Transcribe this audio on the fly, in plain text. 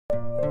Hi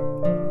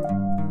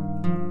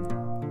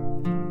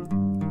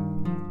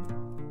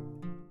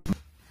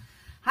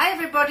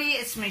everybody,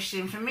 it's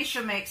Micheline from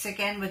Michoumakes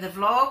again with a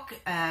vlog,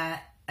 a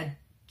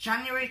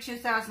January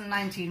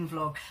 2019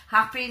 vlog.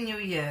 Happy New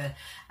Year.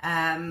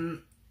 I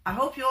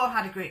hope you all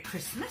had a great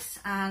Christmas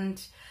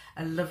and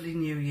a lovely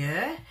New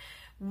Year.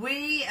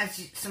 We,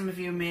 as some of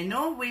you may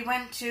know, we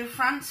went to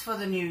France for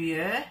the New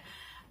Year.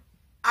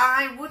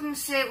 I wouldn't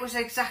say it was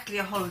exactly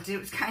a holiday,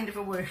 it was kind of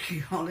a working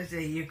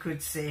holiday, you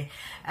could say.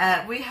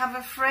 We have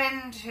a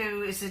friend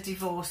who is a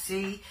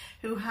divorcee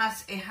who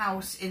has a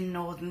house in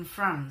northern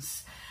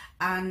France.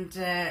 And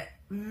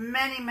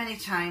many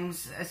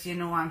times, as you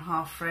know, I'm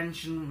half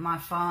French, and my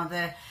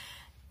father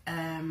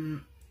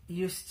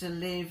used to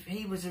live,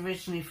 he was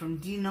originally from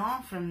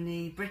Dinan, from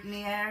the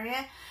Brittany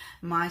area.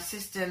 My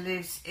sister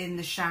lives in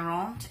the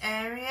Charente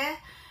area.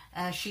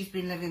 She's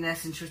been living there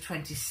since she was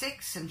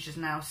 26 and she's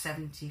now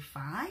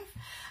 75.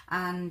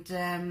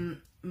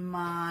 And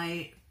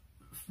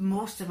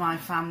most of my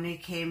family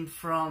came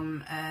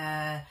from...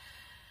 where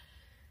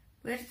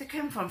did they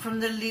come from? From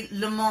the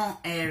Le Mans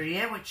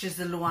area, which is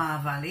the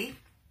Loire Valley.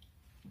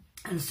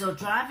 And so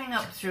driving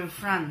up through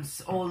France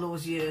all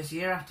those years,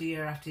 year after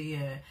year after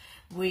year,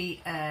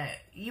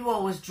 you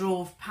always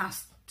drove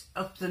past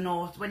up the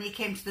north. When you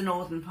came to the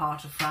northern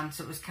part of France,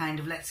 it was kind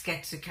of, let's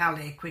get to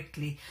Calais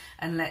quickly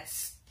and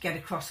let's get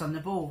across on the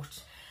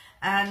boat.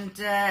 And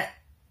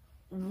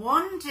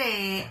one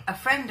day, a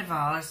friend of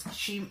ours,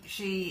 she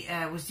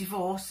was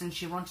divorced and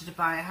she wanted to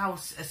buy a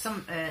house,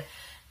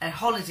 a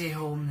holiday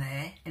home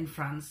there in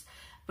France,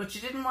 but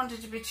she didn't want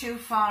it to be too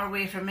far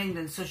away from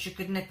England so she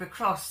could nip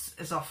across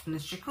as often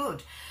as she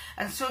could.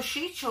 And so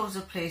she chose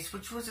a place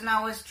which was an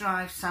hour's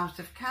drive south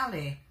of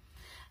Calais.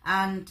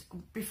 And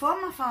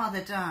before my father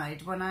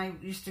died, when I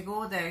used to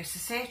go there, I used to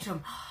say to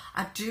him,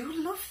 I do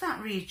love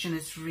that region,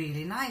 it's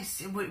really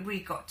nice. We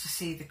got to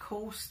see the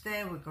coast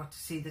there, we got to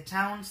see the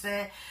towns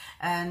there,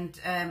 and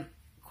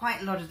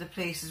quite a lot of the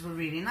places were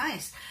really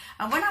nice.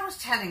 And when I was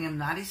telling him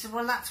that, he said,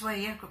 well, that's where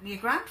your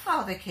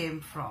grandfather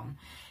came from.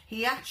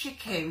 He actually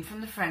came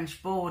from the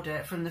French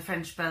border, from the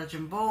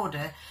French-Belgian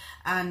border,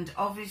 and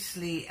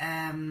obviously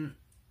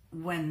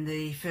when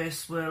the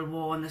First World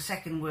War and the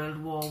Second World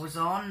War was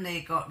on,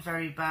 they got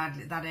very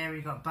badly, that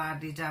area got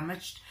badly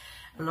damaged.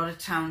 A lot of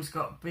towns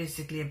got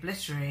basically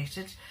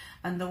obliterated,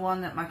 and the one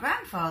that my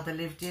grandfather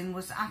lived in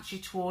was actually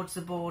towards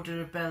the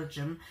border of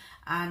Belgium,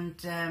 and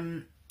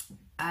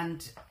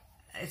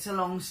it's a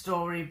long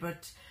story,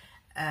 but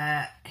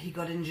he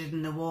got injured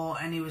in the war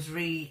and he was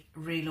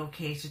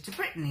relocated to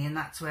Brittany, and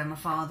that's where my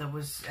father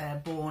was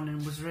born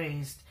and was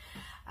raised.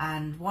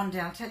 And one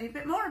day I'll tell you a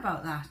bit more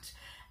about that.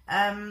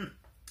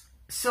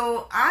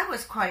 So I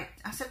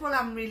said, well,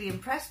 I'm really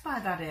impressed by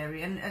that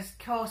area. And of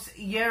course,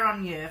 year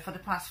on year, for the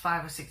past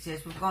 5 or 6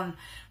 years, we've gone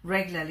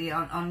regularly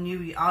on New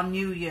Year. Our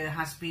New Year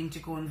has been to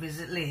go and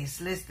visit Liz.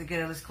 Liz, the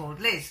girl, is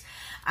called Liz.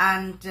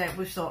 And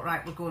we've thought,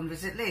 right, we'll go and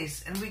visit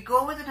Liz. And we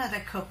go with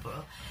another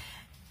couple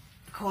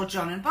called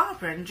John and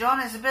Barbara. And John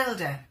is a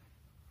builder.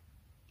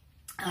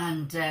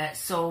 And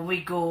so we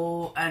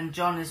go, and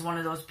John is one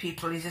of those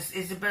people,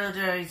 he's a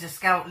builder, he's a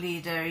scout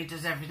leader, he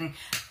does everything,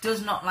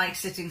 does not like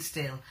sitting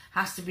still,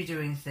 has to be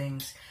doing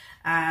things.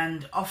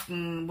 And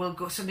often we'll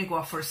suddenly go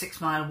off for a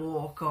 6-mile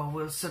walk, or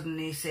we'll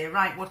suddenly say,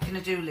 right, what can I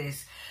do,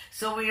 Liz?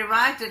 So we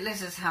arrived at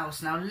Liz's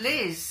house. Now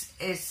Liz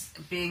is,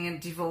 being a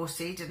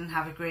divorcee, doesn't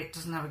have a great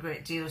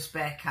deal of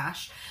spare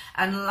cash.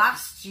 And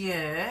last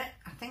year,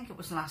 I think it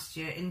was last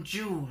year, in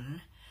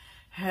June,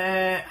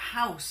 her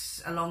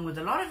house, along with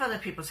a lot of other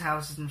people's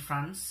houses in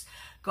France,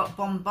 got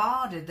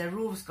bombarded, their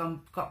roofs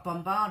got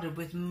bombarded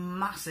with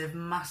massive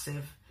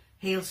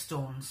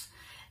hailstones.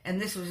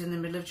 And this was in the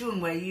middle of June,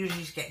 where you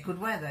usually get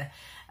good weather.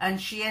 And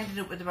she ended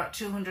up with about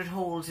 200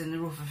 holes in the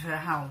roof of her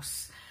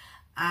house.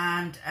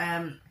 And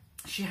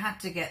she had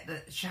to get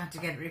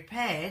it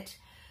repaired.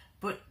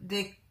 But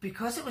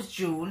because it was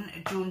June,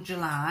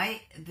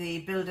 July,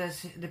 the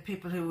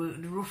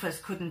roofers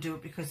couldn't do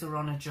it because they were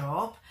on a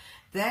job.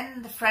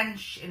 Then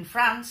in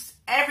France,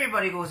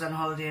 everybody goes on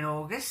holiday in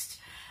August,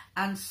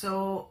 and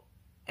so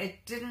she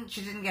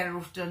didn't get a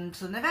roof done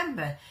until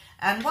November.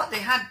 And what they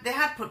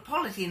had put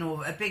polythene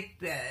over, a big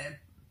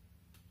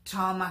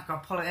tarmac or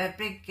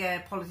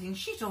polythene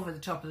sheet over the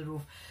top of the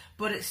roof,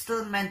 but it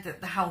still meant that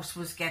the house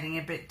was getting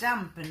a bit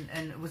damp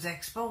and it was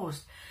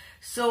exposed.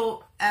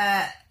 So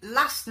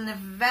last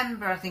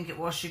November, I think it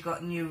was, she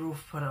got a new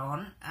roof put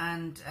on,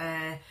 and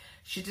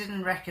she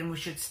didn't reckon we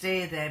should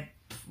stay there.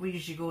 We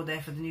usually go there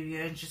for the New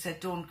Year, and she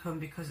said, don't come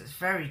because it's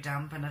very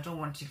damp and I don't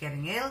want you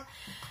getting ill.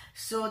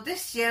 So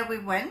this year we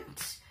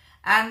went,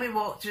 and we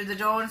walked through the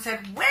door and said,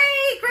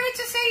 way, great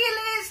to see you,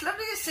 Liz,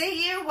 lovely to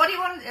see you, what do you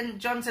want? And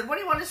John said, what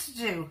do you want us to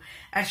do?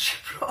 And she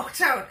brought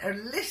out a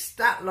list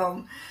that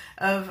long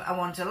of, I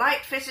want a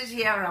light fitted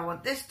here, I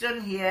want this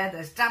done here,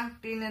 there's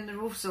damping in the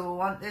roof, so we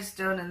want this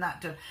done and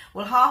that done.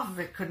 Well, half of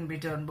it couldn't be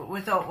done, but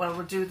we thought, well,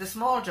 we'll do the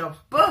small jobs.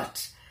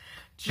 But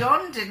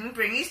John didn't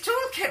bring his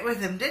toolkit with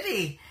him, did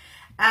he?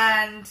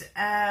 And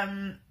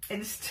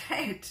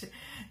instead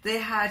they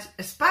had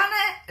a spanner,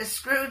 a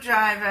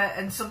screwdriver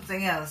and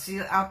something else.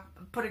 I'll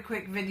put a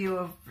quick video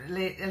of a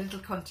little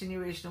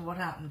continuation of what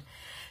happened.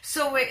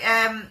 So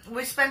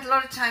we spent a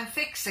lot of time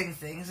fixing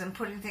things and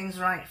putting things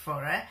right for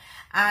her,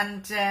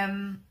 and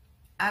then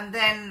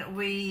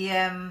we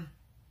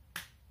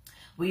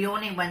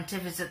only went to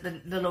visit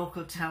the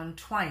local town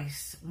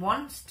twice.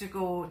 Once to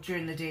go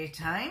during the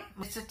daytime.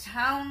 It's a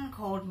town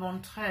called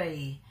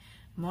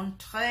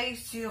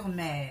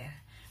Montreuil-sur-Mer,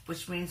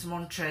 which means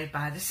Montreuil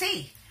by the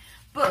sea.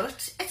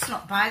 But it's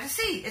not by the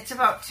sea. It's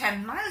about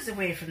 10 miles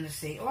away from the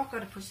sea. Oh, I've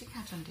got a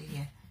pussycat under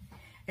here.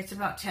 It's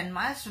about 10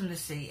 miles from the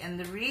sea. And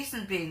the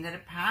reason being that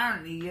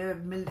apparently,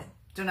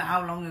 don't know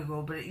how long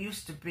ago, but it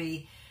used to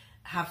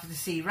have the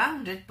sea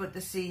round it, but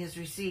the sea has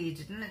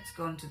receded and it's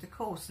gone to the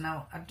coast.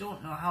 Now, I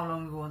don't know how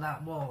long ago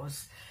that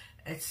was.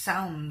 It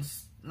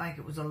sounds like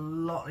it was a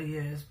lot of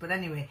years. But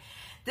anyway,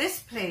 this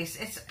place,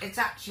 it's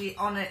actually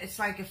it's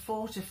like a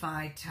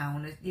fortified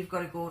town. You've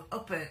got to go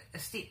up a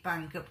steep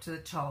bank up to the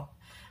top,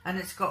 and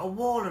it's got a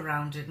wall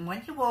around it. And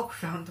when you walk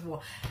around the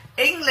wall,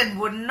 England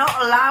would not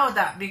allow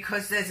that,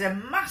 because there's a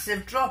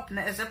massive drop, and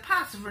there's a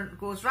path that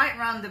goes right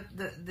around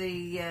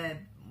the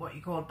what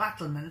you call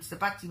battlements, the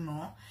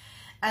bâtiment,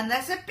 and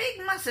there's a big,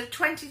 massive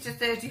 20 to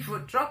 30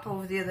 foot drop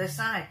over the other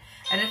side.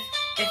 And if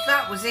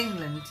that was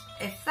England,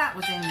 they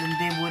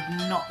would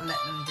not let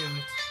them do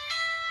it.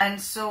 And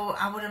so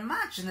I would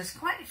imagine there's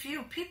quite a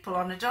few people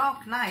on a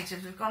dark night,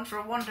 if they've gone for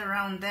a wander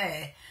around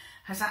there,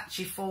 has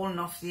actually fallen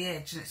off the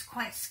edge, and it's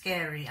quite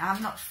scary.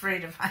 I'm not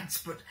afraid of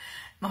heights, but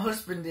my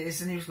husband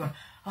is, and he was going,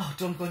 "Oh,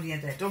 don't go near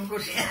there, don't go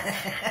near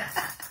there."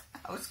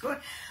 I was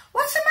going,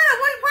 "What's the matter?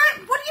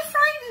 What are you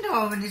frightened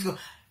of?" And he's going,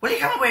 "Will you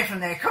come away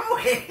from there? Come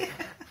away."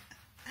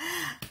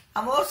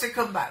 I'm also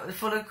come back with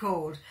full of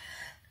cold.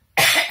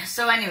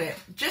 So anyway,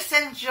 just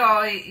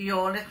enjoy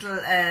your little,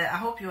 I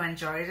hope you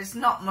enjoy it. It's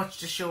not much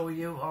to show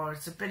you, or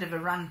it's a bit of a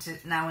rant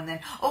now and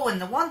then. Oh,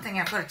 and the one thing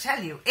I've got to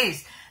tell you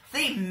is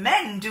the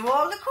men do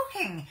all the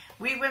cooking.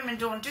 We women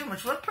don't do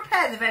much. We'll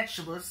prepare the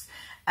vegetables,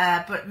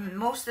 but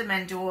most of the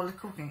men do all the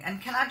cooking.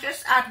 And can I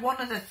just add one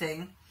other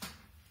thing?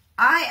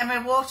 I am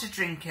a water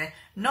drinker,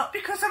 not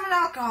because I'm an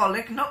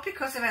alcoholic, not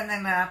because of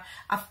anything like that.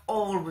 I've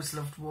always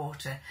loved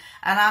water,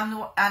 and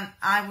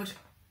I would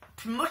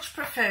much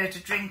prefer to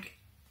drink.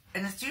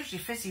 And it's usually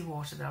fizzy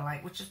water that I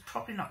like, which is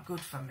probably not good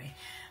for me.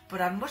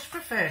 But I'd much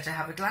prefer to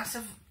have a glass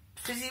of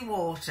fizzy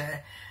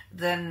water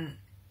than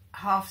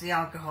half the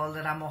alcohol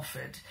that I'm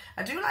offered.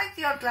 I do like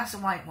the odd glass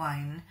of white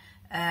wine,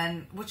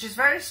 which is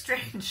very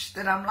strange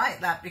that I'm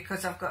like that,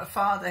 because I've got a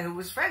father who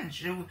was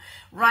French, who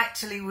right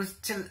till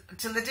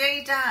till the day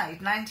he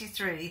died,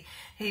 93,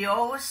 he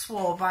always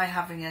swore by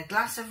having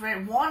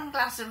one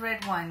glass of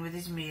red wine with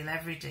his meal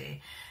every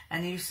day.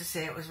 And he used to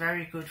say it was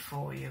very good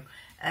for you.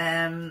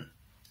 And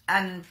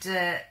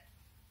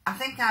I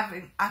think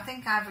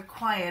I've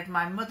acquired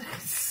my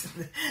mother's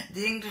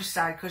the English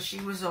side, because she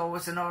was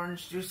always an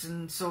orange juice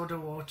and soda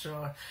water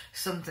or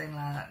something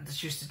like that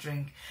she used to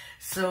drink.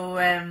 So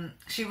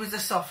she was a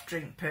soft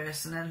drink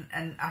person,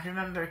 and I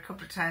remember a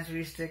couple of times we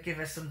used to give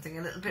her something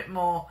a little bit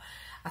more.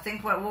 I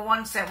think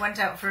once I went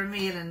out for a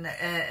meal and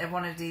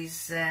one of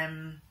these.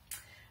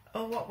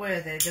 Oh, what were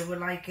they? They were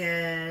like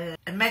a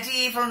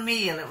medieval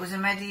meal. It was a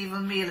medieval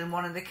meal in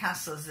one of the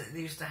castles that they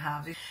used to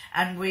have.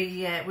 And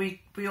we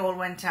all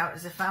went out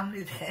as a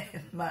family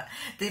there.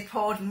 They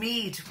poured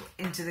mead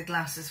into the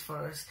glasses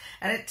for us.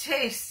 And it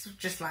tastes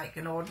just like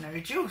an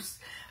ordinary juice.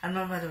 And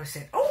my mother was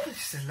saying, "Oh,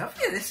 this is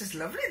lovely, this is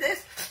lovely,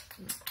 this.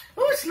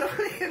 Oh, it's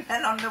lovely." And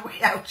then on the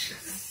way out, she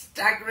was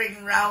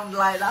staggering round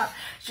like that.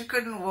 She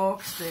couldn't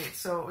walk straight.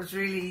 So it was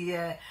really,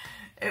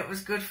 it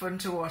was good fun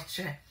to watch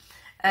her.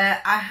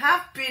 I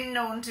have been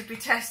known to be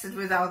tested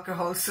with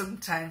alcohol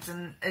sometimes,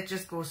 and it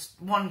just goes,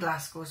 one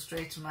glass goes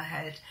straight to my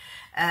head.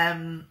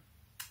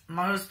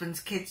 My husband's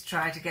kids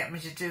try to get me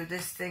to do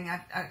this thing.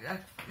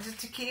 Is it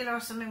tequila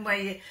or something,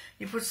 where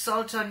you put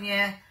salt on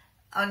your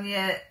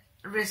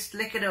wrist,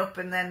 lick it up,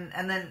 and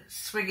then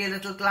swig a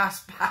little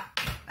glass back.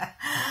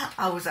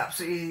 I was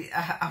absolutely,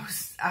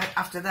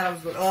 after that I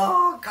was going,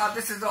 "Oh God,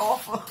 this is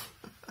awful."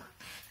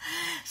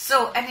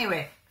 So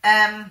anyway,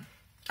 I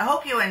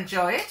hope you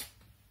enjoy it.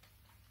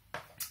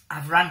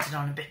 I've ranted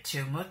on a bit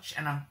too much,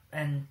 and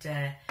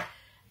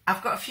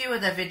I've got a few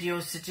other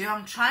videos to do.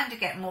 I'm trying to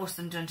get most of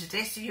them done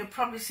today, so you'll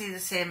probably see the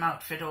same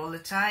outfit all the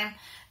time.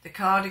 The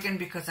cardigan,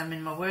 because I'm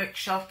in my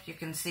workshop. You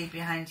can see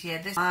behind here,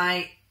 this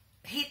my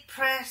heat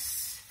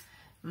press,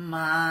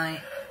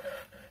 my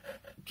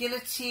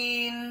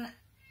guillotine,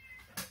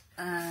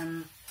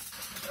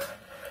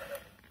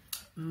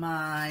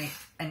 my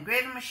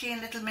engraving machine,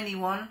 little mini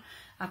one.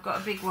 I've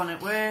got a big one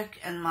at work,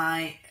 and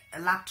my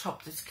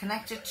laptop that's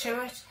connected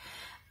to it.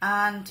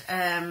 And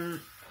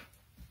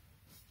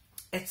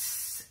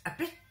it's a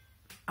bit,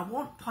 I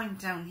won't point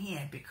down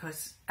here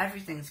because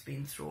everything's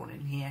been thrown in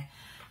here.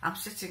 I'm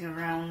sitting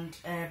around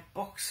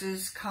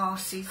boxes, car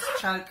seats,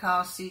 child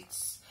car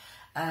seats,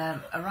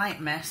 a right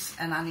mess,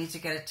 and I need to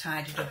get it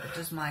tidied up. It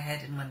does my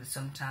head in when it's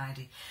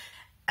untidy.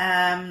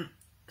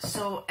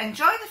 So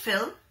enjoy the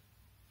film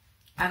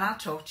and I'll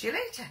talk to you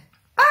later.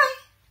 Bye.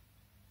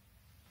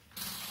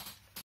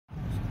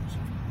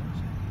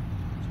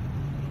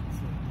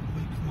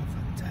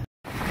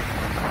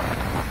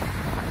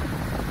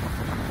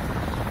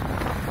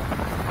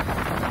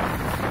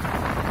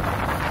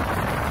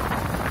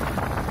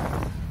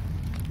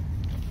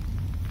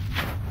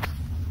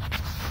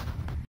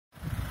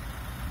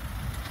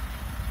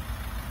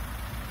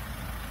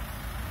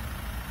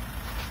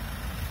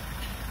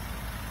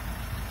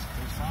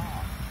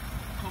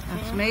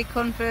 That's me,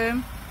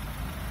 confirm.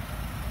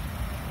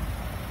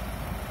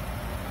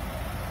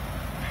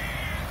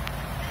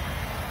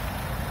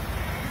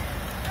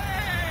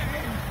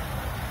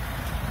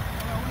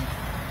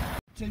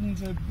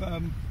 Tins of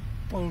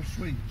boiled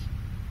sweets.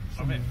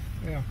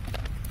 Yeah.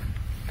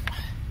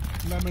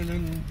 Lemon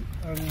and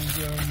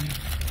the other one.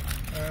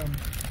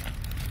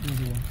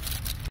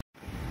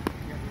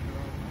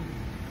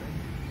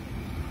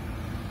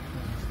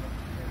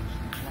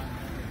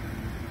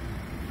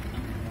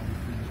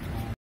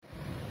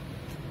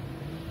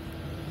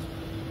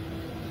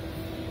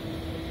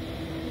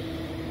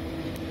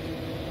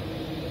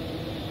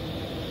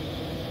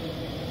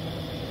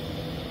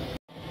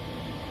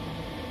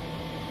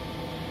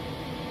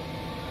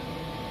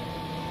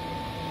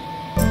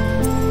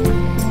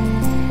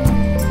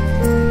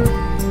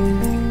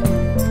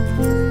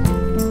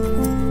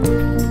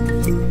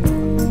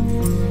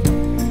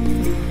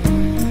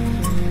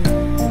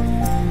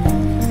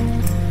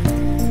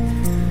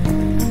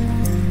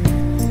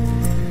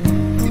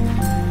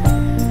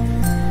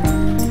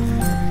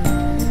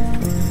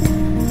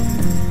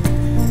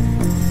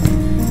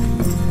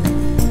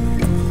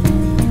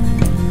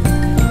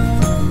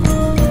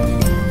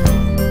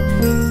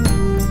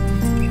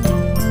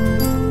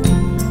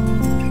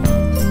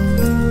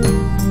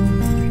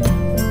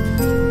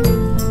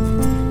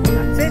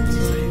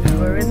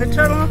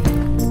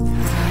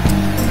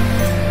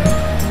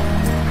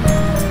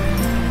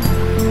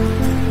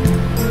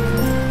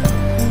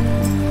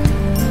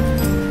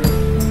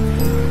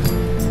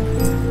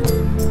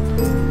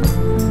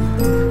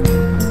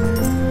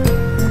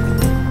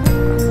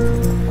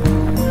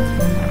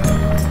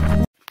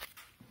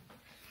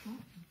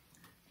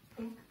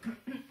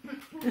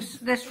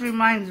 This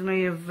reminds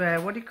me of,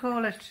 what do you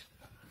call it?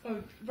 Oh,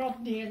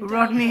 Rodney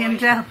and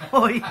Del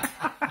Boy.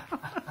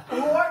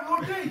 Alright,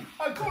 Rodney,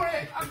 I got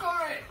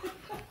it.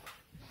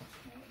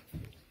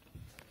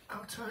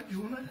 How tight do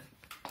you want it?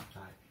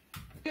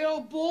 The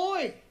old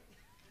boy.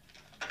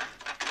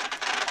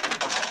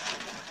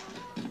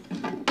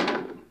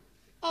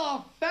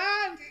 Oh,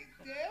 found it,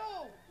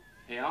 Dill.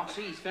 Yeah,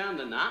 see, he's found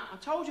a nut. I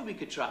told you we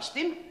could trust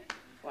him.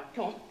 Right,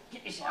 come on,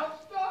 get this I'm out.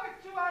 starting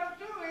to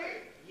undo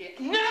it. Yeah.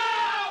 No!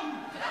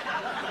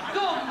 Go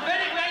on,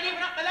 Bennett, we ain't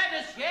even up the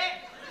ladders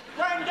yet.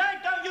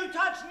 Grandad, don't you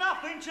touch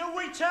nothing till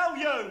we tell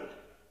you.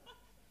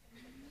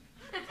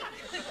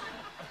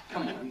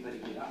 Come on, we better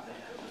get up there.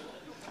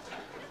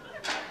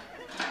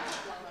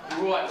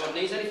 Right,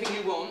 Rodney, is anything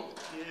you want?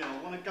 Yeah, I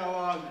want to go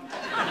home and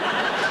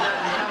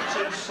out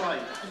too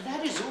safe.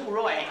 That is all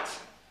right.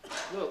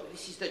 Look,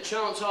 this is the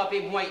chance I've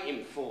been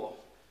waiting for.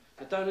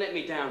 But don't let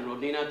me down,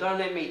 Rodney. Now, don't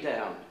let me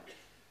down.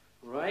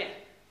 All right?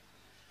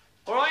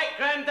 All right,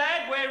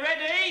 Grandad, we're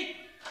ready.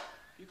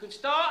 You can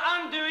start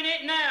undoing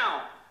it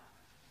now.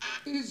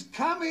 He's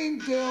coming,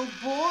 Dill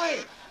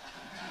boy.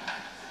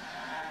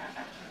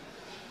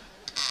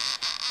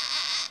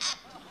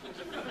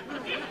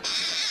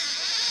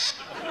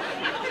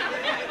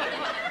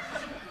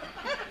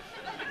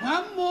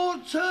 One more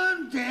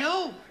turn,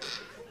 Dill.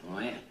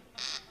 Right.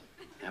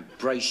 Now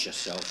brace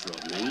yourself,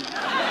 Rodney.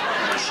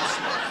 Brace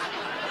yourself.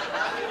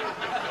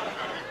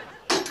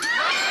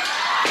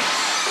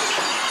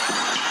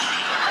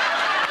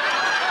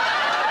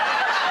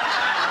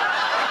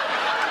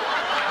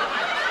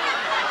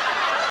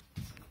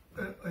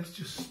 It's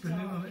just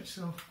spinning on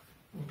itself.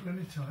 Or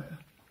plenty tighter.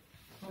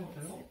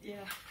 Yeah.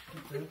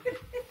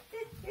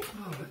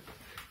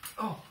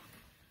 Oh,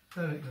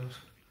 there it goes.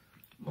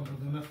 Longer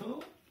than I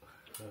thought.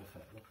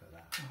 Perfect, look at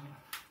that.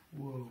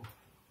 Whoa.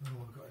 Now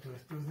what we've got to do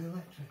is do the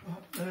electric. Oh,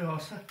 there you are,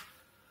 sir.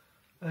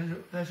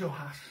 There's your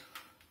hat.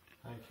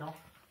 Thank you.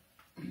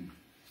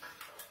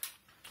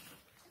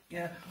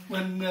 Yeah.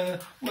 When they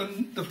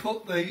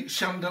put the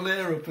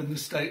chandelier up in the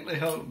stately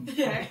home.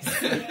 Yes.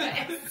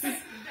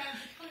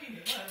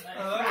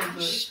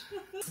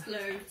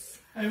 Loads.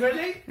 Are you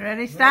ready?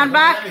 Ready? Stand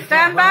back.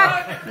 Stand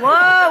back.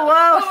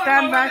 Whoa,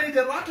 stand back. I need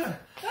a ladder.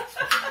 Can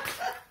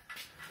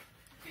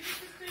you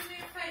just do me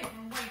a favour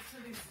and wait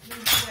till this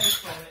moves away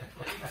from it,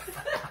 please?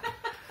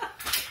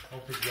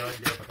 Hope it's good,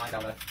 yeah, but I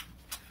got it.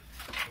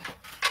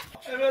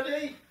 Are you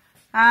ready?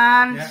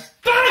 And Yeah.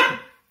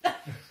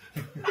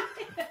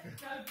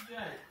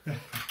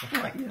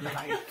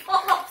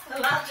 Fall off the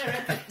ladder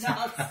if it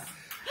does.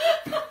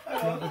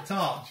 Got the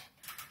torch.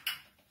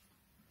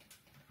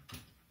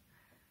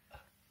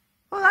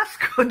 oh, that's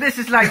good. This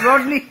is like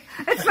Rodney.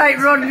 It's like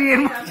Rodney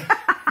and.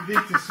 You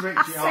need to switch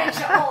it on.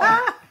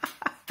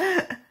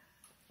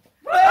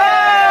 Oh,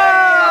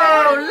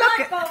 look Light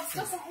at. bulbs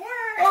doesn't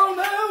work. Oh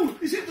no!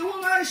 Is it the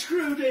one I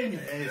screwed in?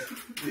 It is.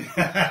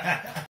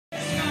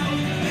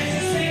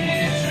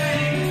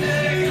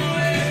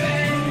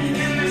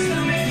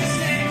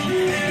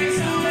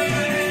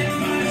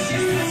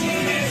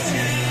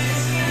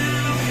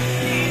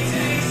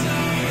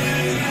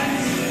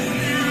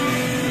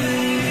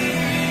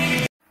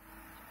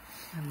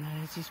 And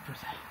there's his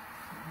brother,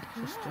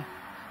 sister.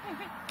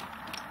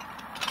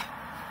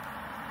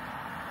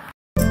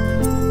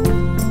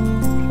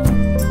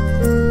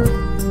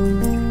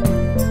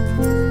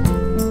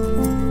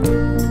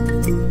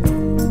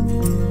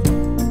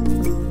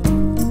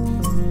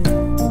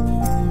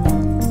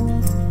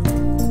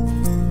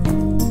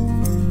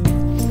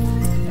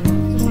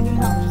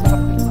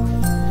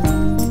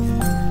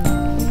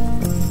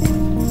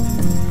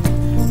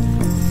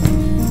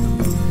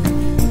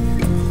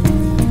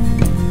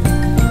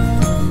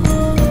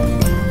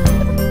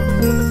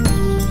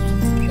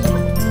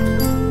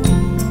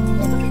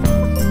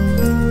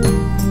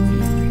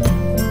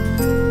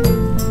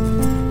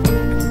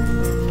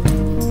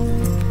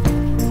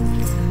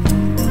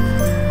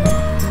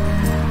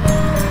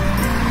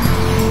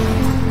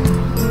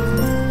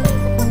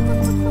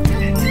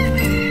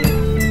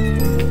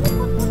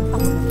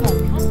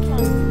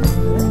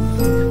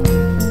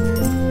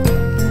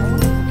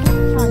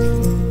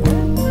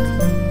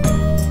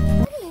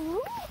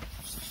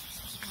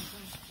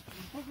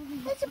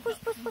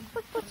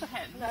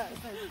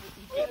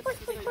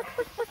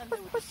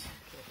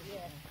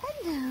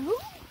 Hello.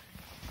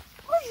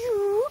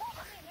 Bonjour.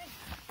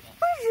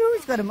 Bonjour.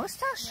 He's got a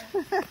moustache.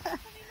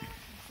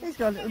 He's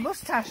got a little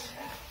moustache.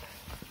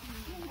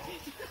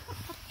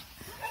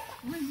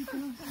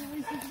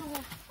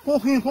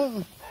 Hello.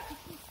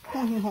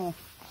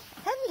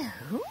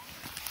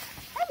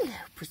 Hello,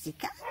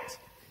 pussycat.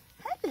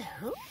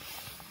 Hello.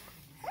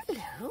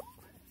 Hello.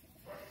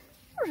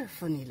 You're a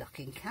funny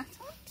looking cat,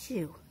 aren't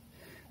you?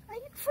 Are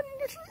you a funny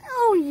little...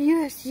 Oh,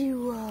 yes,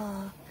 you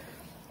are.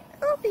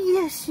 Oh,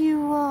 yes,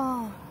 you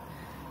are.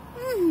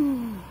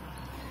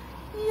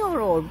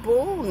 You're all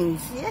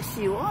bones. Yes,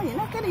 you are. You're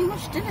not getting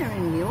much dinner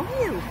in you,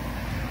 are you?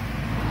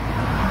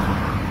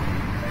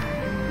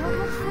 Not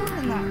much food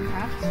in that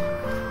cat.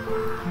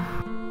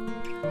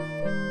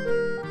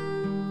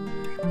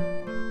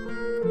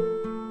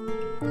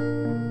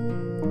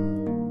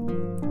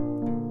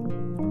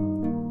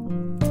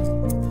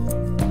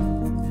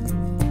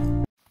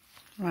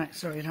 Right,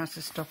 sorry, it has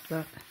to stop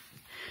that.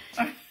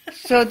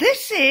 So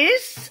this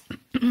is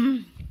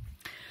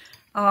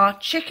our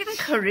chicken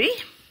curry,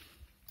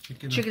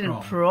 chicken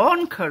and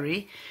prawn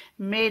curry,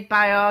 made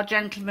by our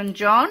gentleman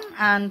John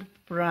and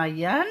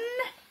Brian.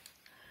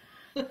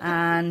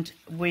 And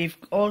we've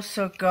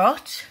also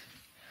got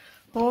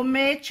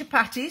homemade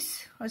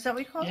chapatis. Is that what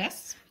we call it?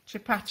 Yes.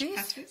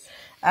 Chapatis.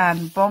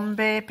 And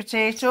Bombay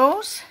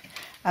potatoes.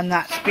 And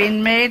that's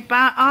been made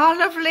by our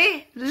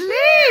lovely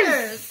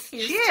Liz.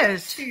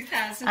 Cheers.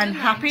 2019. And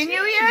Happy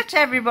New Year to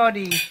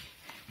everybody.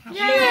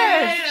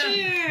 Yes.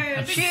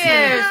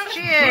 Cheers.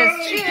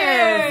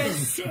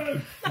 Cheers.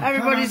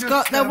 Everybody's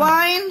got their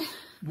wine.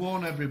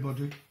 Warn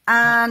everybody,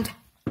 And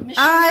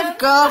I've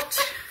got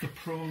the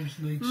prawns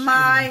need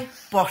my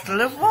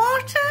bottle of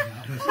water.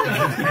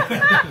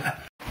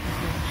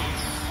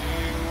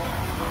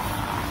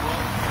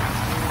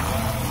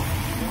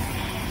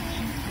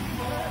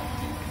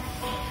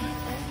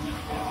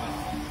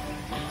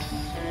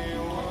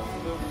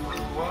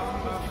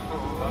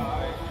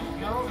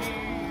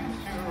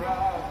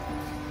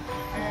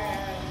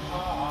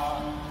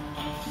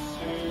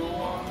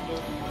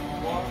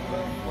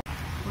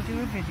 We'll do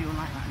a video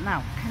like that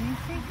now. Can you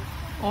see?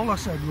 All I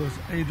said was,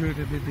 are you doing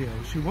a video?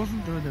 She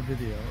wasn't doing a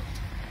video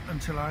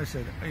until I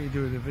said, are you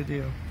doing a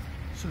video?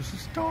 So she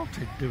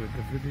started doing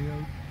the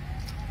video.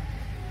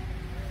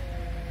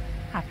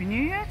 Happy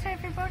New Year to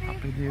everybody.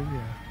 Happy New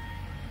Year.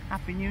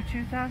 Happy New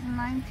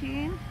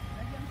 2019.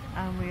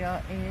 And we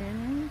are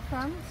in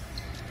France.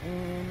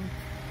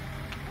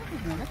 What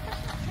is it? Look at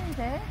that tree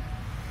there.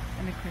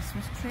 And a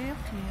Christmas tree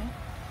up here.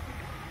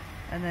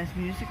 And there's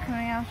music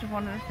coming out of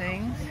one of the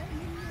things.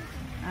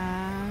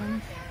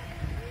 And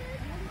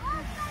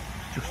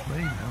Just me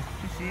now.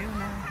 just you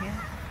now here.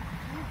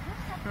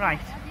 Right,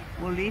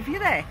 we'll leave you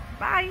there.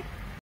 Bye.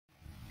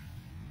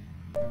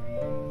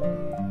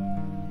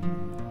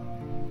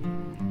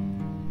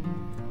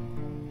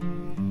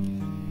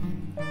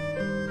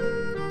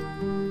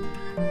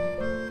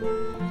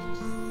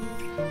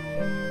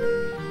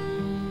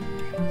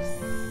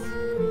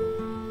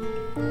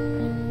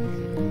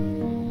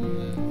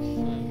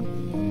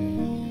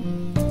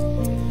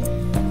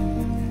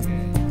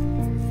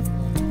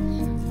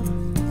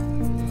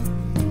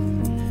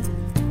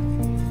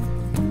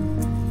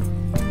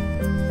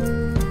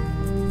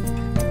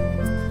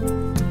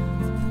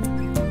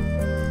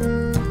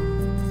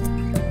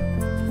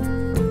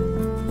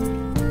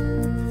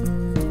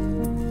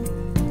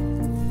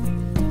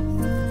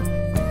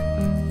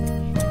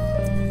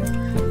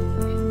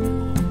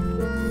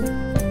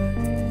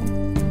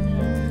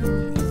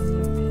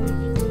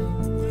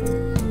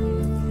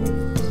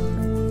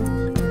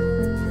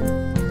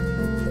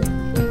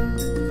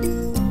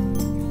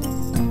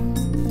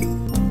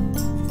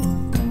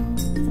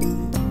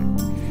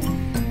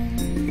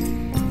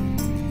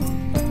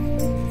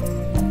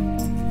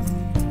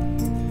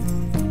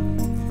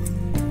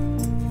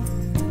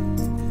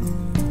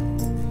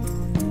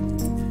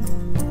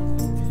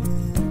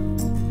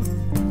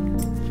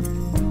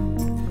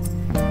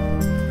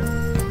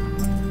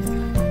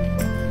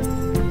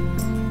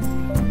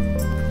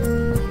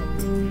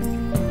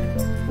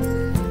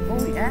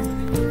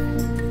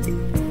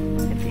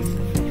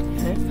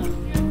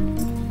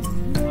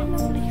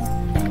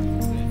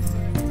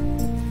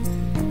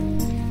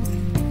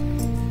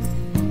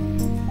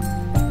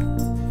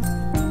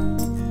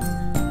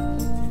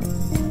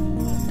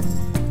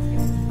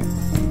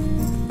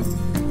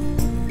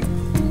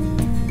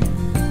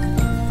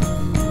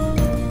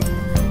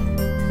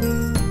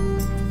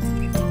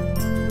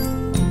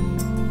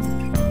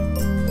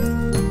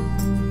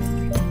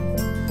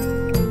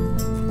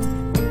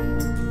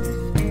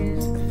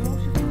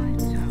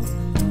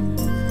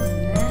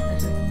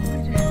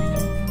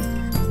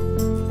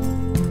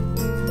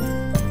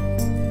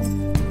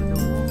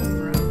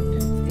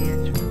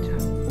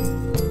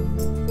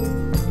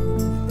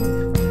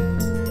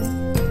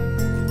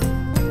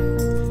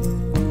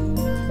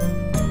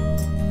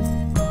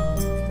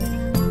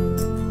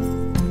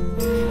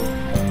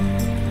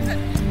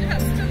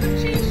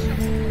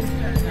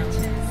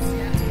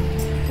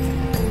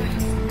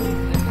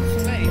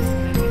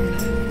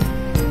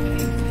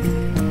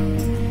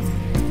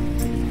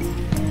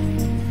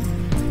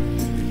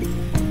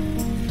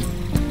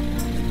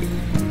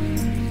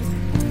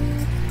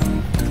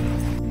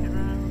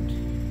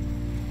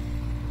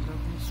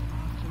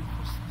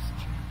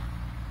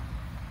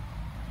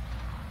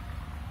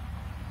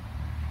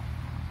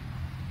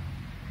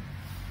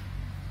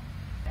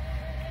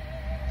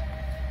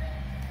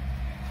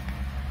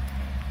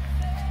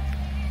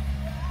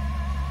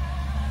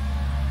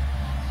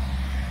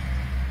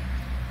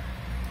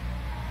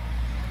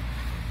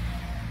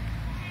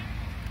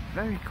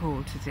 very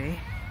cold today.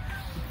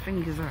 My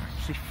fingers are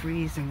actually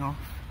freezing off,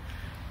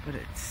 but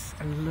it's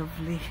a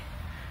lovely,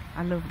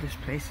 I love this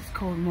place. It's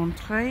called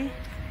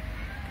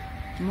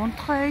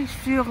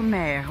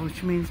Montreuil-sur-Mer,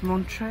 which means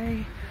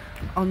Montreuil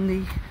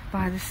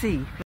by the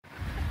sea.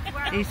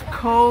 It's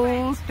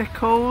cold, they're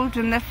cold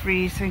and they're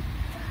freezing,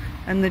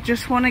 and they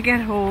just want to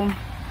get home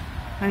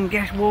and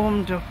get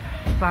warmed up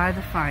by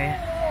the fire.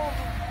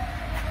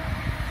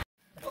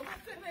 Well,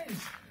 the thing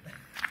is,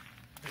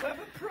 we have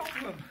a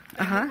problem.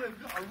 Uh-huh.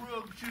 We've got a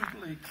rogue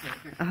Jubilee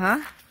cake.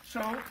 Uh-huh.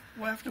 So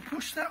we have to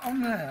push that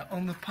on there,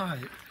 on the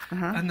pipe,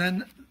 Uh-huh. and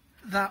then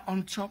that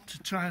on top to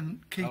try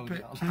and keep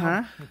it hot.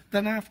 Uh-huh.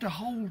 Then I have to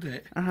hold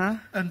it Uh-huh.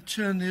 and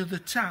turn the other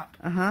tap.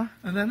 Uh-huh.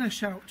 And then I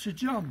shout to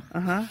John.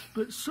 Uh-huh.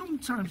 But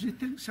sometimes he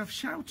thinks I've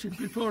shouted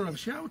before I've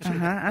shouted.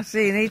 Uh-huh. I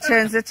see, and he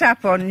turns the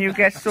tap on and you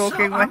get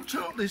soaking So I'm wet.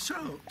 totally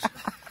soaked.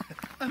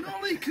 And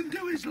all he can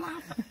do is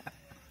laugh.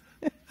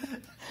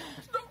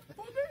 It's not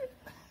funny.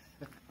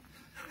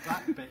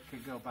 That bit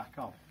can go back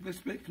on. This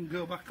bit can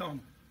go back on.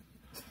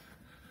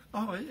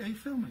 Oh, are you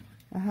filming?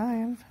 Uh-huh, I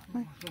am. There we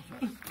are,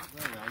 you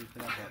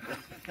can have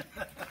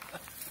that.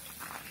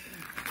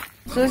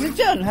 So is it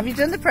done? Have you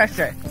done the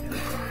pressure?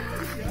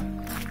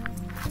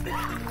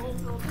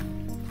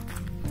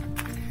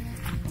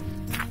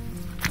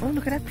 Oh,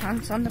 look at that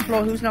plants on the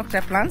floor. Who's knocked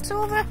their plants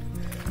over?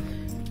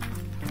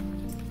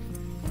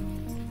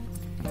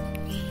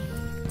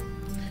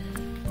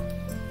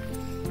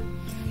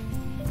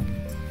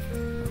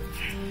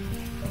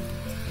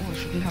 Oh, I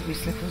shouldn't have my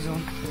slippers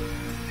on.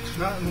 It's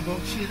right on the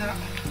boat. See that?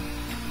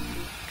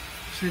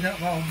 See that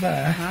valve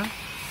there? Uh-huh.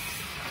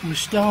 We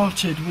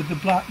started with the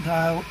black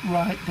dial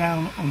right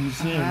down on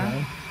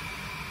 0,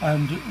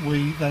 and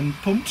we then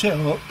pumped it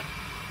up,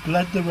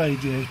 bled the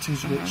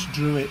radiators, which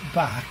drew it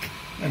back,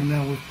 and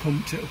now we've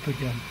pumped it up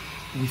again.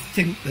 We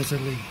think there's a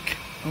leak,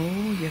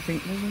 Oh, you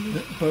think there's a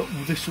leak? but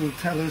this will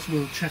tell us.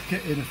 We'll check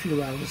it in a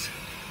few hours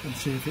and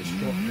see if it's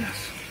dropped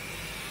gas.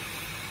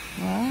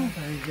 Wow.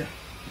 There you go.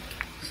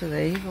 So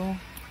there you go.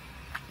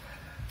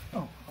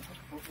 Oh, I've got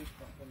to put this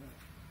back on there.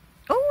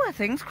 Oh, that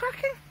thing's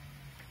cracking.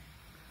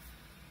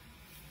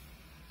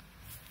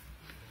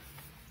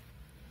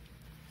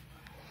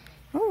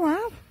 Oh,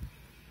 wow.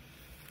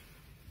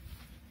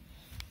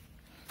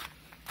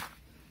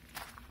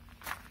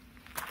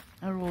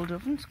 Our old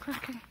oven's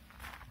cracking.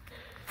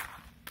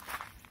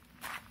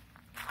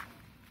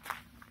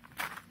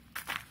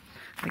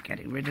 We're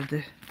getting rid of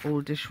the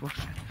old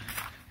dishwasher.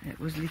 It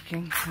was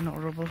leaking and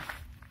horrible,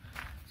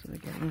 so they're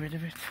getting rid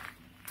of it.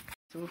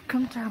 So we've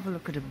come to have a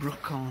look at a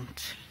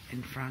brocante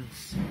in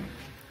France,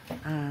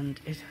 and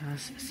it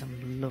has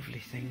some lovely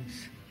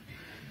things.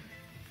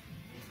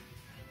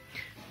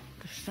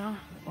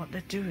 What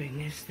they're doing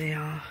is they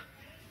are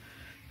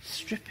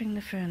stripping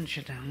the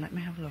furniture down. Let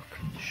me have a look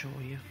and show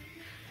you.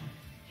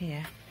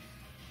 Here,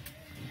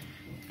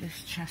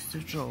 this chest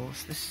of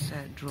drawers, this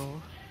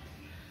drawer,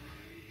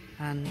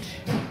 and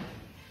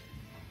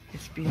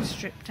it's been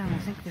stripped down. I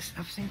think they've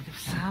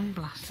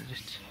sandblasted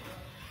it.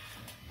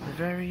 The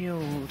very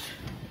old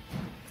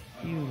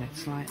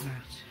units like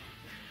that,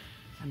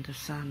 and they've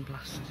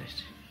sandblasted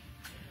it.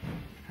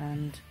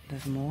 And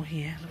there's more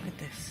here. Look at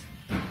this.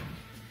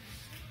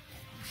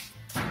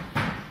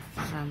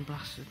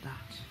 Sandblasted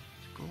that.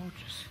 It's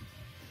gorgeous.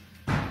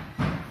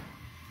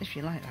 If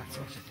you like that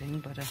sort of thing,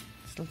 but I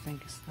still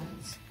think it's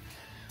that.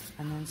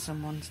 And then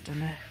someone's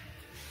done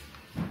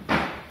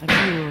a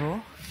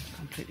bureau,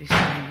 completely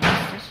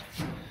sandblasted.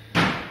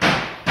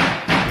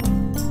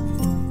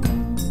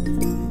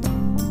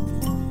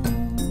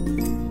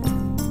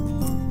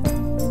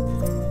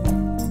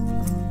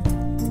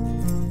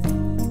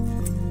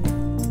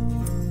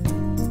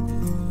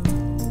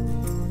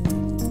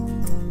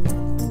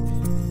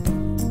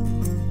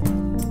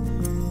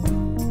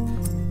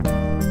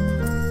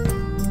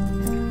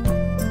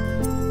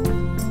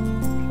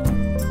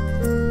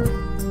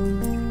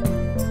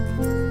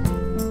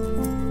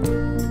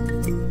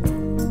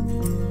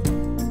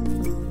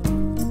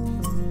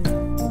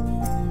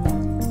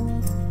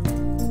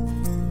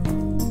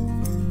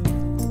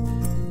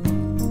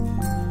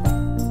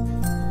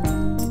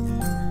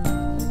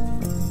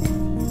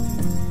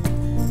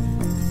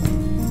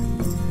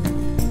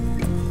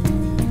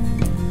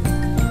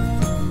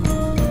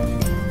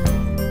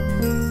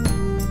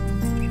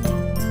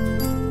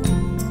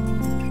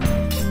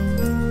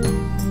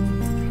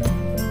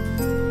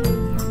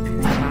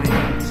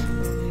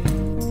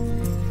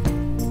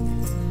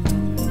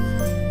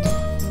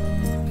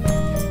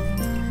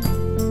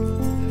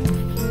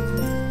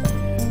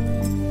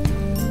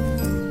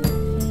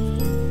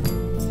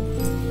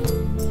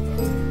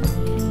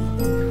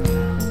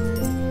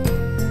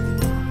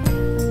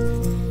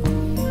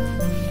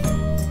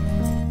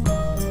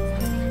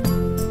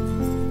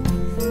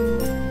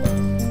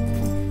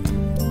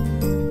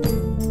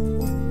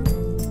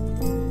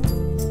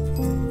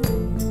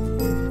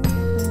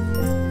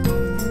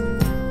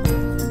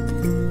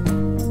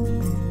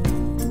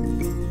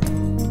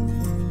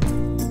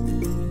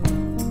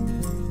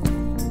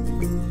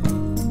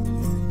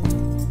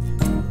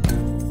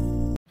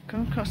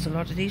 across a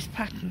lot of these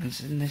patterns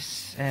in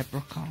this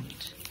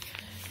brocante.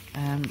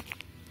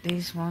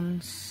 These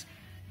ones,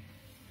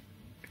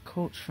 a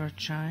coat for a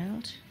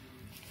child,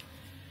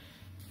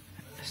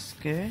 a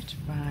skirt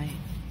by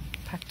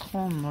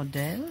Patron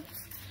Model.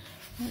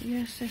 What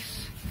year is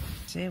this?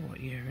 Say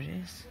what year it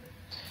is.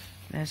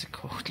 There's a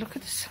coat. Look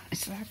at the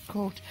size of that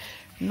coat.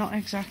 Not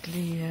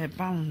exactly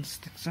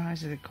balanced, the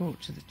size of the coat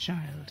to the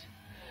child.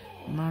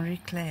 Marie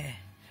Claire.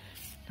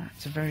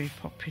 That's a very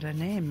popular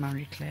name,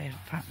 Marie Claire,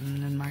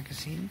 pattern and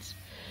magazines.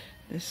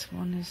 This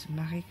one is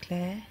Marie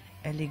Claire,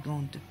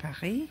 Elegante de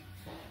Paris,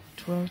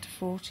 12 to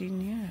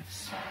 14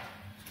 years.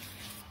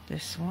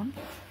 This one,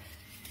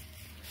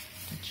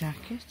 the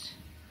jacket,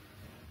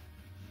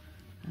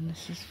 and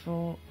this is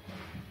for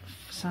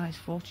size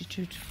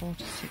 42 to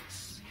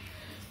 46.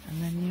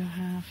 And then you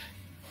have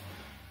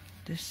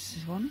this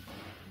one.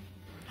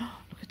 Oh,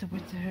 look at the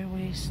width of her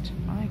waist.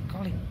 My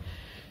golly.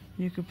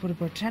 You could put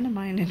about 10 of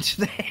mine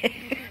into there.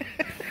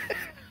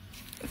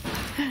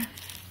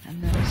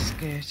 And then a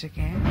skirt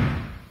again.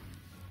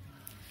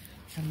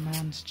 A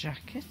man's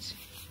jacket.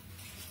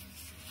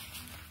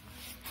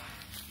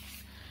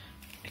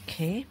 A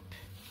cape.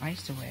 I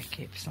used to wear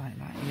capes like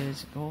that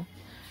years ago.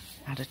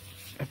 I had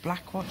a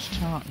black watch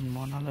tartan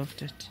one. I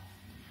loved it.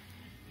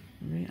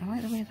 I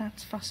like the way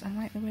that's fast. I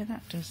like the way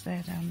that does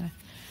there down there.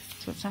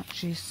 So it's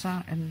actually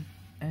an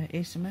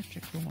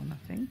asymmetrical one, I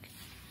think.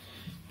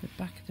 The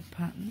back of the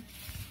pattern.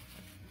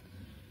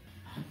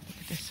 Look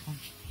at this one.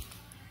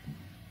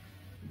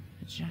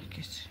 The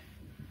jacket.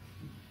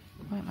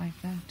 Quite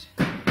like that.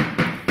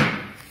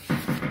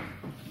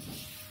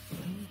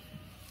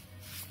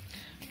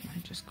 I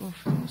just go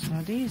for those.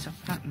 Now these are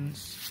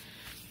patterns.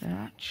 They're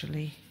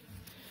actually,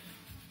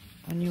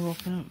 when you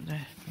open up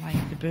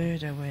like the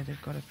Burda where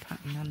they've got a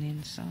pattern on the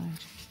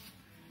inside.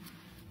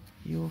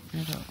 You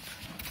open it up.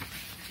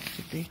 It's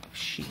a big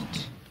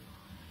sheet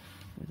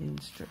with the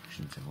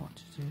instructions of what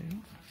to do,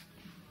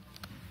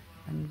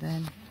 and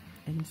then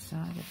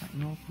inside, if I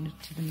can open it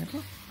to the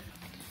middle,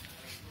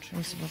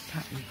 traceable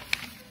pattern.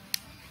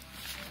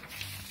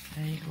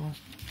 There you go.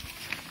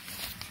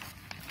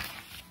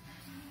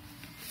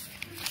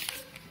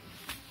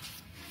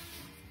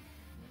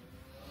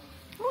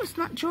 Oh, it's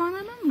not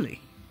Joanna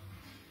Lumley.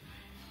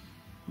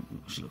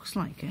 She looks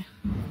like it.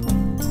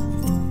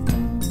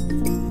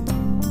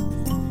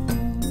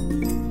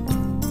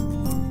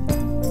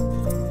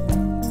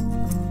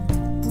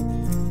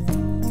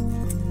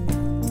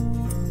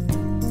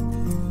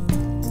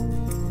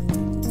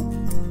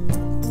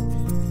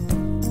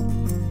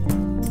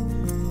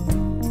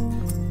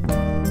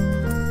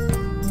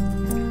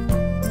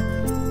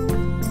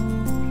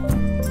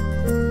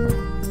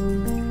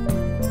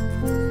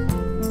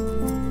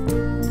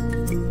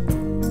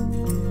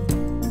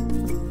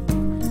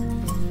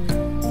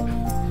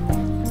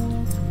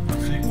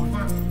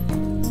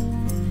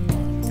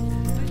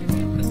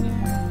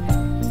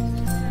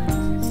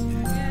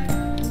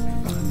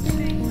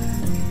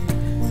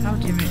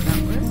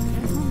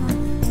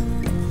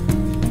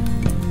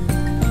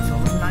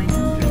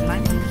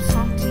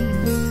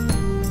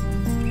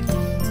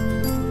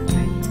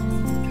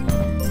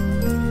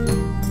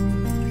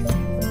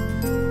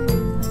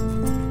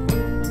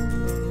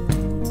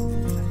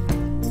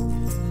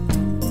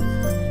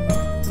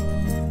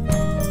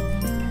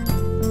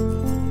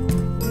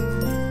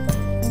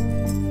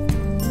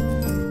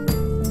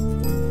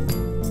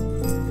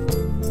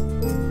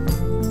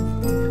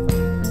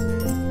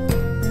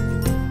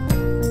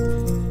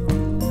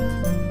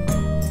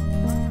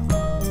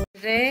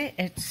 Today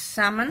it's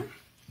salmon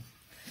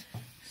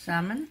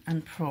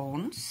and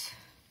prawns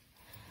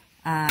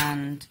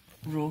and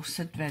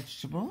roasted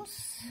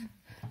vegetables,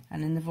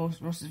 and in the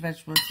roasted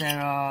vegetables there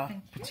are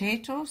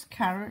potatoes,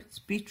 carrots,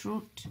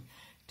 beetroot,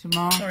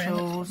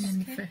 tomatoes,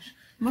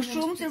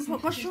 mushrooms. They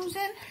put mushrooms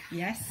in?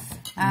 Yes.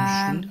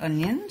 And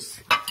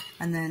onions,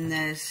 and then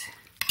there's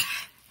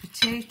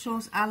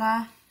potatoes a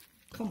la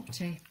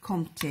Comté.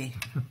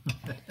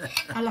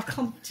 a la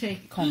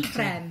Comté.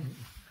 crème.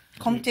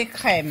 Comté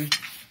crème.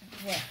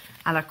 Ouais.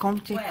 À la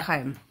Comté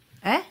crème.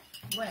 Eh?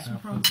 Ouais.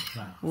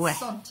 Ouais.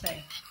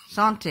 Santé.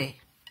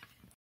 Santé.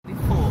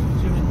 Before,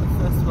 during the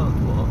First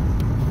World War.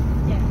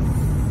 Yes.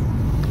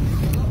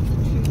 A lot of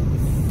the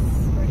troops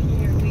were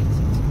here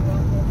waiting to go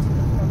out onto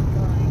the front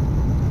line.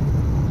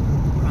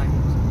 Right.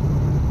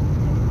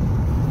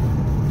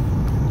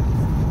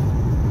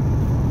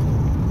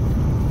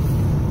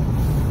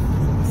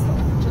 It's sort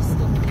of just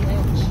on the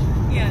edge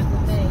Yeah. of the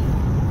bay.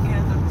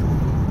 Yeah,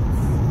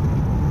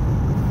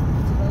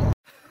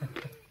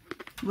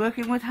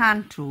 Working with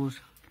hand tools.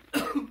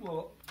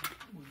 What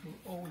we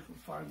always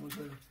would find was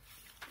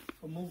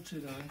a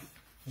multi-knife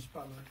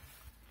spanner,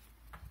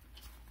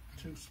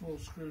 2 small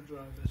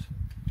screwdrivers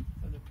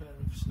and a pair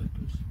of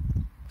slippers.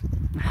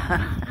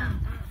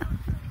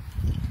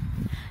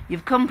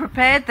 You've come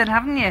prepared then,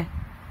 haven't you?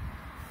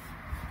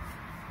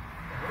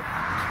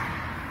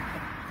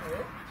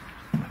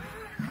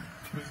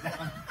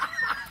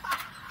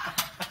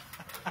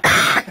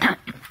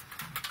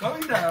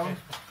 Going down,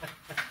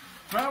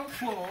 ground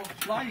floor,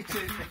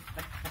 lighting.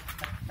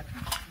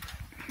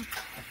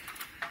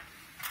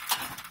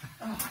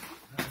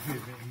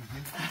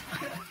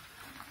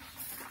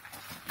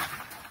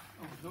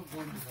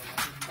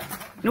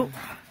 Nope.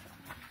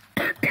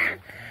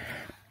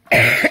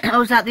 Oh,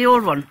 was that the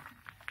old one?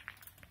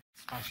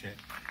 Smash it.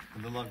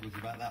 And the log was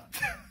about that.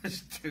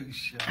 It's too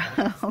sharp.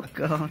 Oh,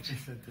 God. He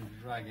said to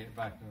drag it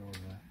back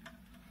over.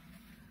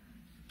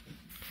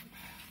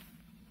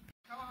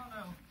 Come on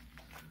now.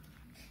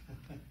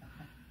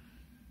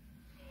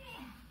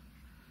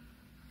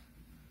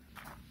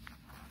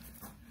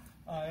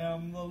 I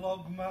am the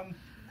log man.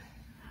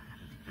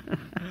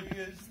 He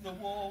is the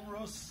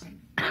walrus.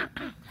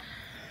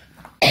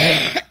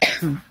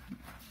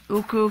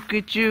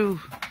 Ooh-coo-coo-choo.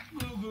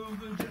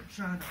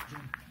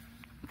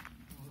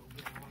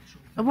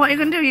 And what are you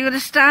going to do? You're going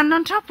to stand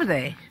on top of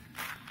there?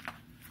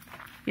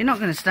 You're not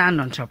going to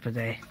stand on top of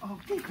there. Oh,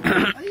 Giggle,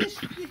 are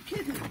you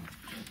kidding?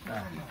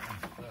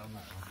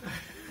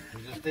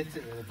 We just hit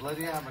it with a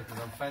bloody hammer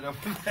because I'm fed up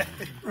with it.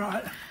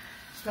 Right,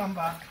 stand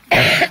back.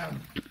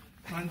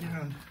 Mind your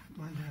hand.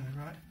 Mind your hand,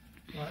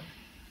 right?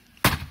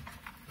 Right.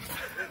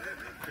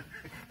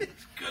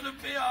 It's going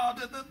to be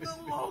harder than the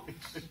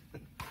logs.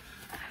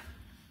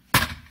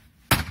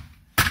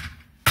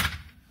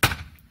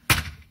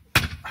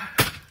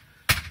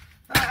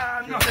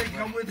 I'm not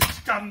going to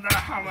withstand the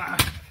hammer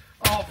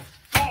of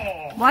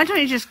 4. Why don't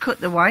you just cut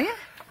the wire?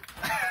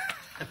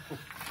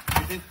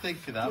 We did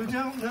think of that. We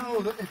don't know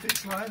that if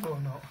it's live or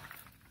not.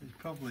 He's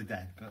probably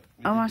dead, but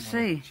we Oh, didn't I want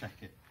see. to check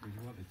it. We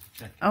wanted to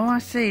check it. Oh, I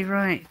see,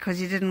 right. Because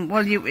you didn't...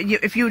 Well, you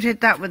if you'd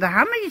hit that with a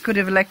hammer, you could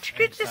have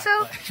electrocuted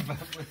yourself.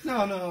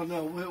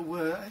 No,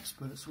 we're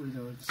experts. We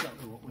know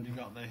exactly what What we you do.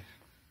 got there?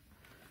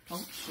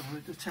 Oh,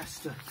 sorry, the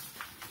tester.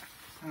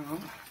 Hang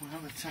on, we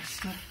have a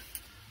tester.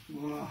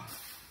 Wow,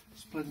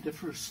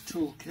 splendiferous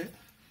toolkit.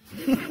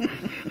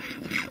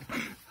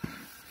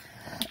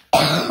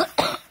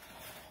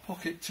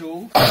 Pocket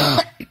tool.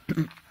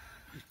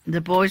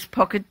 The boy's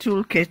pocket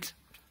toolkit.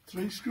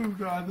 3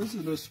 screwdrivers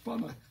and a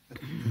spanner.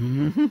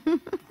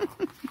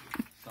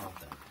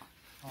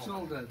 It's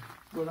all dead.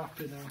 We're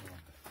happy now.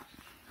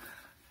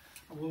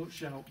 I won't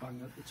shout bang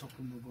at the top of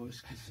my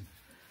voice because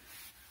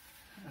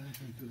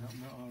anything could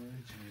happen at our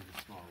age.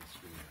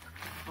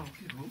 Oh,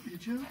 give up, you're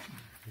joking.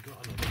 We've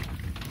got another one.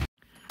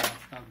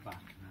 Stand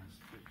back and I'll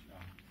switch it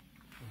on.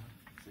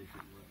 See if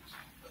it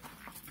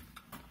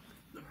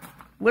works.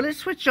 Will it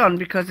switch on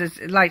because it's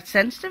light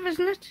sensitive,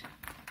 isn't it?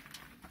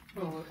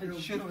 Well, It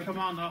should come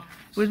on off.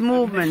 With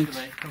movement.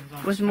 Initially, it comes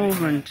on With straight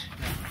movement.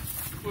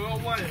 away. we're all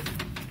wired.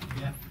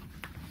 Yeah.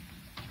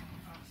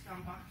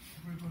 Stand back,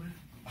 everybody.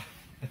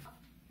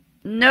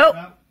 Nope.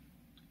 No.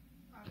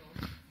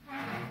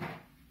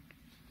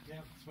 Yeah,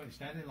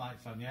 switched any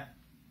lights on yet?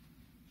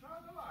 Try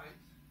the lights.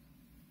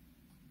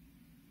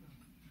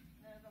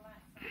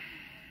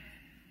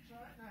 Try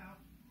it now.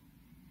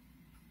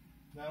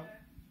 No.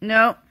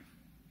 No.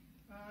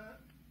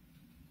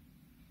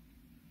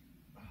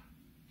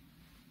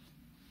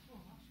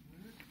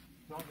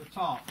 Got the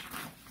torch.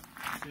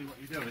 See what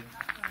you're doing.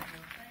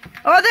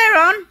 Oh, they're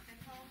on.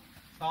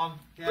 It's on.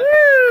 Yeah.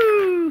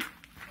 Woo!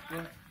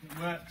 Yeah, it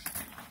works.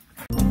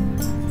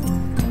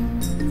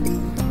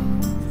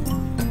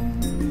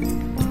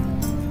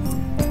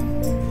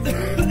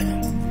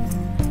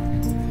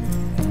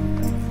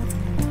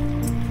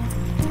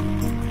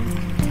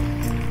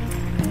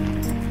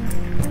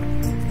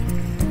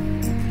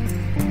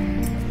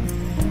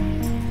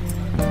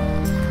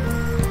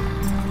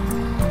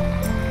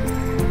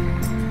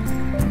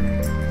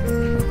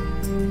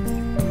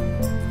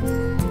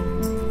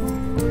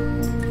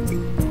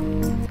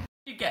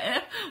 You get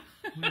it?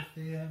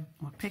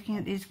 We're picking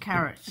at these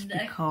carrots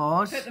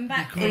because Put them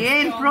back. he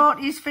ain't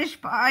brought his fish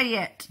pie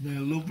yet. They're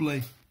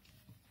lovely.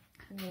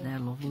 They're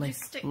lovely.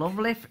 Just stick-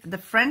 Lovely. The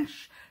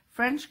French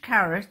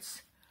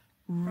carrots,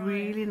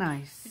 really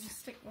nice. Could you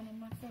stick one on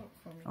my fork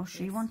for me? Oh,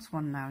 she please? wants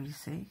one now, you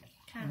see.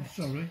 Carrot.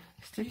 Sorry.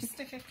 Stick Could you it.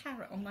 stick a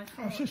carrot on my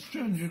fork? That's a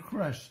strange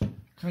request.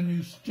 Can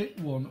you stick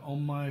one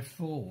on my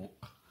fork?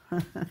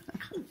 Well,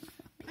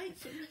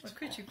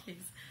 could you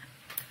please?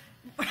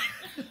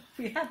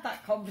 We had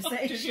that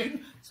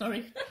conversation.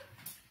 Sorry.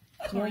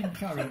 One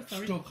carrot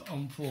stuck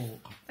on fork.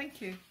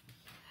 Thank you.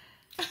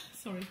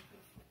 Sorry.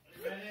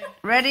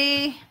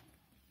 Ready?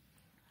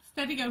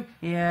 Steady, go.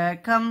 Here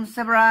comes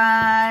the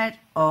bride,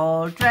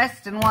 all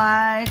dressed in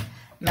white.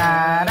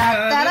 Da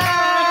da da da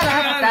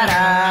da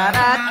da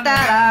da da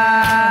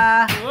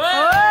da.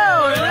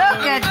 Oh,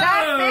 look at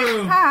that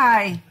fish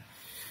pie.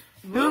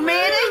 Who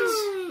made it?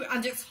 Ooh,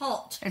 and it's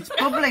hot. It's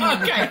bubbling in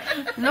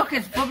the look,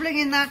 it's bubbling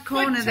in that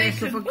corner there.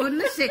 So for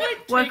goodness sake,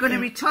 we're going to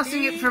be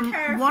tossing it from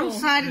one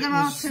side of the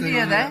mouth to the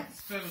other.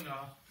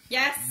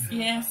 Yes.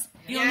 Yes.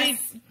 You'll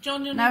Yes. need,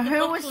 John, you'll Now, need the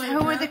who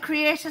bottle were the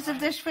creators of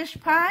this fish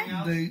pie?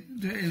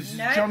 There is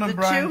No, John and the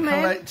Brian two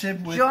men,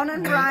 Collective. John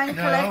and Brian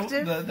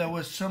Collective. There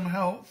was some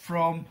help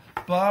from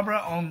Barbara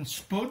on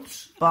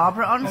Spuds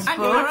Barbara on And Spuds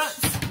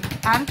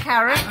carrots. and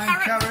carrots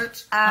and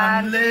carrots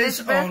And and Liz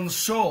Elizabeth. on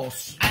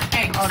sauce And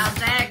eggs.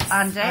 And eggs.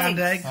 and eggs. and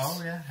eggs.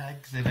 Oh yeah,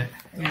 eggs in it.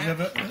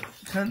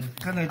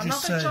 Can I just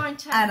Another say?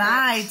 giant egg. And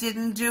I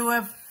didn't do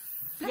a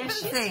flippin'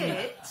 Yes, you thing.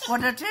 did. What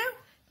did I do?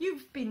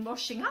 You've been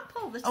washing up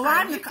all the time. Oh,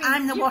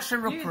 I'm the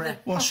washer-upper.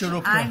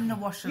 Washer-upper. I'm the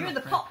washer-upper. You're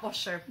the pot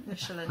washer,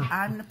 Micheline.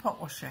 I'm the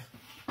pot washer.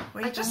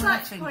 Where I'd you just going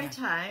like with to that point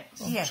finger?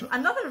 out Yeah.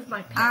 another of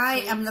my pet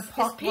I peeves am the is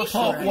pot people washer.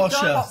 Pot who washer.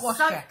 don't Pot washer.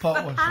 suck Pot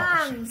the washer.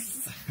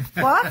 pans.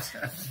 What?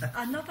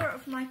 Another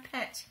of my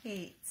pet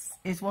hates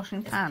Is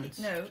washing pans.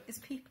 no, is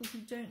people who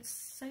don't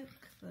soak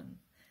them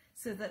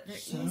so that they're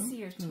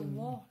easier to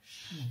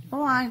wash.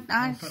 Oh, I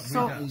as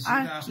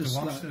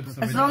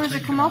long as they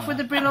come off with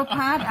a Brillo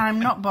pad, I'm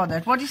not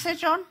bothered. What do you say,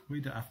 John? We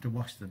don't have to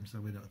wash them, so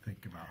we don't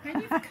think about it.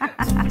 When you've cooked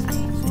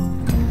potatoes,